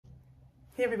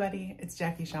Hey everybody, it's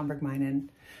Jackie Schomburg-Abstract.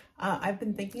 I've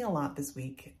been thinking a lot this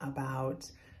week about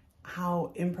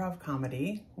how improv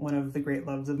comedy, one of the great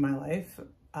loves of my life,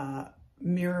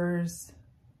 mirrors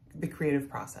the creative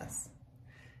process.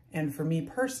 And for me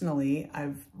personally,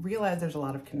 I've realized there's a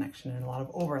lot of connection and a lot of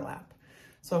overlap.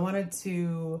 So I wanted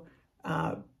to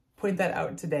point that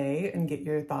out today and get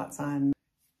your thoughts on.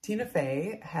 Tina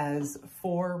Fey has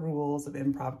 4 rules of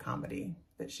improv comedy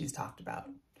that she's talked about.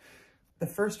 The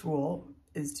first rule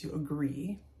is to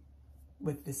agree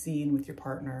with the scene with your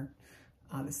partner.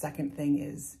 The second thing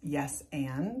is yes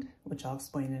and, which I'll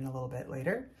explain in a little bit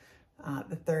later.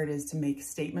 The third is to make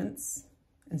statements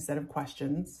instead of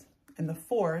questions. And the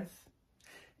fourth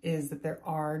is that there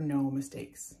are no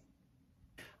mistakes.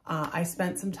 I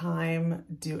spent some time,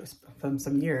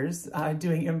 some years,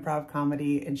 doing improv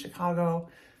comedy in Chicago.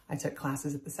 I took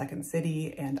classes at the Second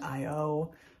City and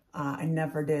I.O. I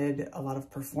never did a lot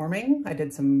of performing. I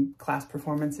did some class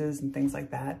performances and things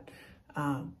like that.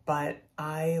 But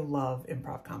I love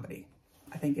improv comedy.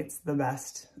 I think it's the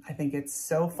best. I think it's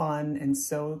so fun and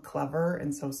so clever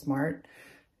and so smart.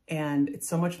 And it's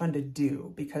so much fun to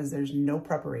do because there's no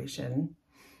preparation.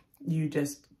 You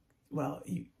just,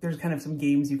 there's kind of some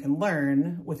games you can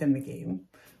learn within the game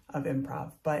of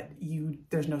improv, but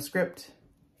there's no script.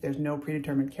 There's no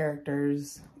predetermined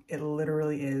characters. It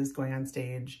literally is going on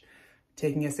stage,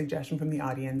 taking a suggestion from the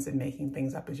audience and making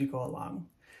things up as you go along.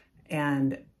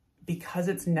 And because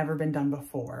it's never been done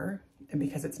before, and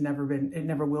because it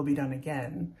never will be done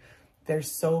again, there's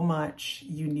so much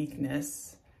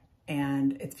uniqueness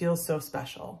and it feels so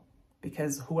special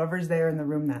because whoever's there in the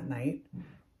room that night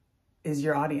is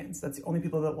your audience. That's the only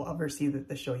people that will ever see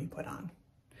the show you put on.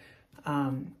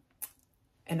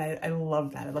 And I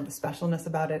love that. I love the specialness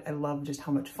about it. I love just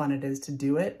how much fun it is to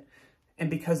do it. And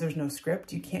because there's no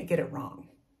script, you can't get it wrong.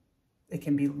 It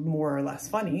can be more or less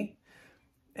funny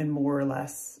and more or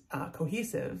less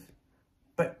cohesive,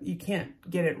 but you can't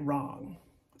get it wrong.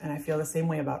 And I feel the same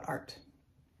way about art.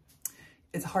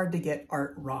 It's hard to get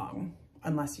art wrong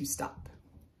unless you stop.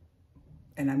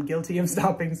 And I'm guilty of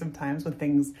stopping sometimes when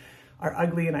things are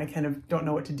ugly and I kind of don't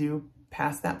know what to do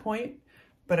past that point.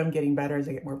 But I'm getting better as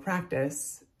I get more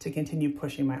practice to continue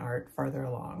pushing my art farther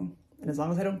along. And as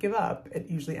long as I don't give up, it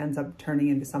usually ends up turning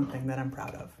into something that I'm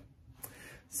proud of.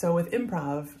 So with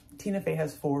improv, Tina Fey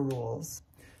has 4 rules.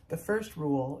 The first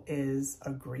rule is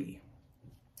agree.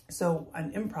 So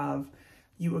on improv,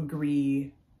 you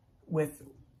agree with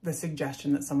the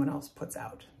suggestion that someone else puts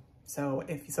out. So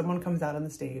if someone comes out on the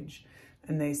stage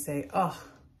and they say, oh,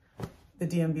 the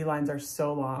DMV lines are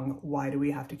so long, why do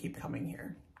we have to keep coming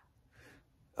here?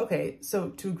 Okay, so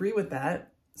to agree with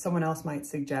that, someone else might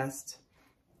suggest,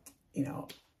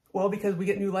 well, because we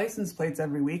get new license plates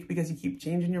every week because you keep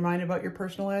changing your mind about your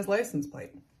personalized license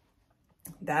plate.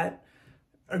 That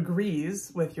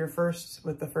agrees with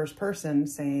the first person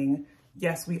saying,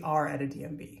 yes, we are at a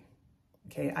DMV.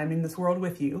 Okay, I'm in this world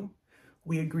with you.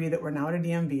 We agree that we're now at a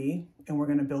DMV and we're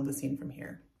gonna build the scene from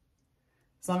here.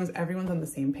 As long as everyone's on the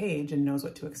same page and knows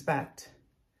what to expect,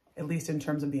 at least in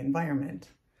terms of the environment,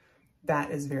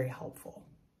 that is very helpful,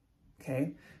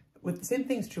 okay? The same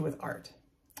thing's true with art.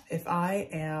 If I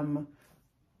am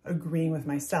agreeing with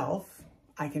myself,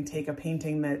 I can take a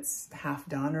painting that's half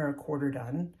done or a quarter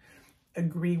done,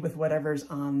 agree with whatever's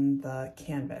on the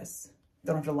canvas.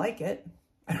 Don't have to like it.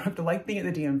 I don't have to like being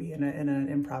at the DMV in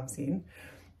an improv scene,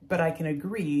 but I can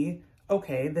agree,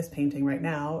 okay, this painting right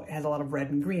now has a lot of red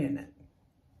and green in it.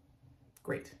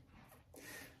 Great.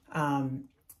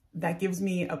 That gives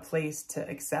me a place to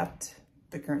accept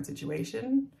the current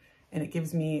situation, and it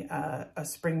gives me a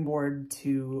springboard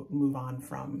to move on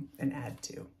from and add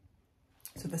to.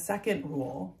 So the second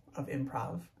rule of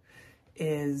improv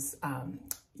is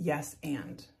yes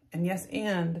and. And yes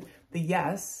and, the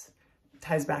yes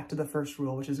ties back to the first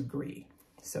rule, which is agree.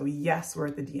 So yes, we're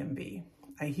at the DMV.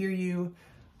 I hear you,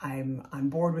 I'm on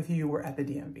board with you, we're at the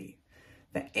DMV.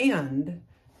 The and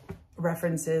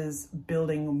references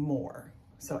building more.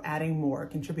 So adding more,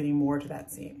 contributing more to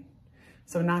that scene.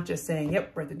 So not just saying,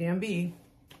 yep, we're at the DMV,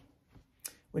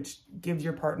 which gives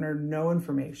your partner no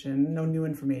new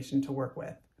information to work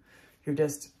with. You're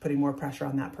just putting more pressure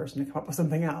on that person to come up with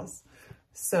something else.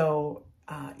 So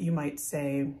you might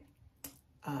say,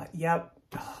 yep,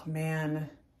 oh man,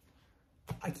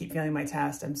 I keep failing my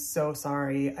test. I'm so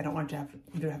sorry. I don't want you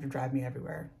to have to drive me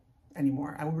everywhere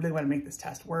anymore. I really want to make this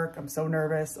test work. I'm so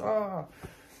nervous. Oh.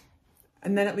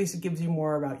 And then at least it gives you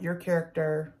more about your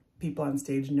character. People on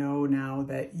stage know now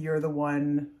that you're the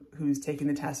one who's taking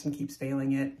the test and keeps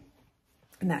failing it.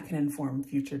 And that can inform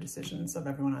future decisions of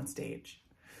everyone on stage.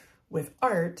 With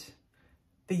art,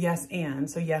 the yes and.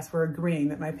 So yes, we're agreeing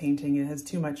that my painting has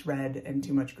too much red and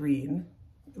too much green.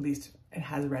 At least it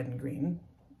has red and green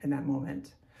in that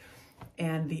moment.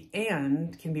 And the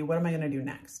and can be, what am I going to do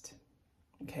next?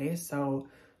 Okay, so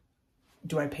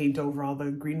do I paint over all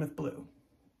the green with blue?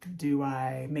 Do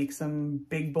I make some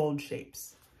big bold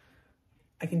shapes?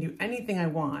 I can do anything I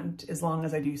want as long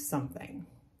as I do something,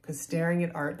 because staring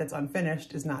at art that's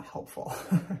unfinished is not helpful.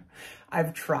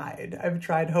 I've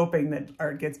tried hoping that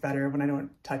art gets better when I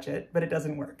don't touch it, but it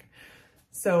doesn't work.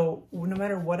 So no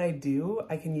matter what I do,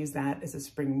 I can use that as a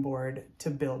springboard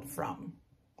to build from,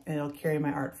 and it'll carry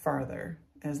my art farther.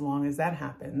 As long as that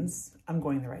happens, I'm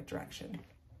going the right direction.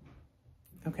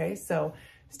 Okay, so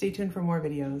stay tuned for more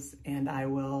videos and I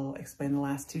will explain the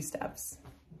last 2 steps.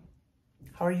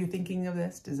 How are you thinking of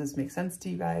this? Does this make sense to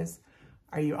you guys?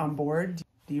 Are you on board?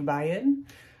 Do you buy in?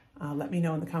 Let me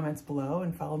know in the comments below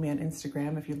and follow me on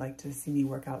Instagram if you'd like to see me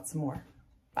work out some more.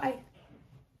 Bye.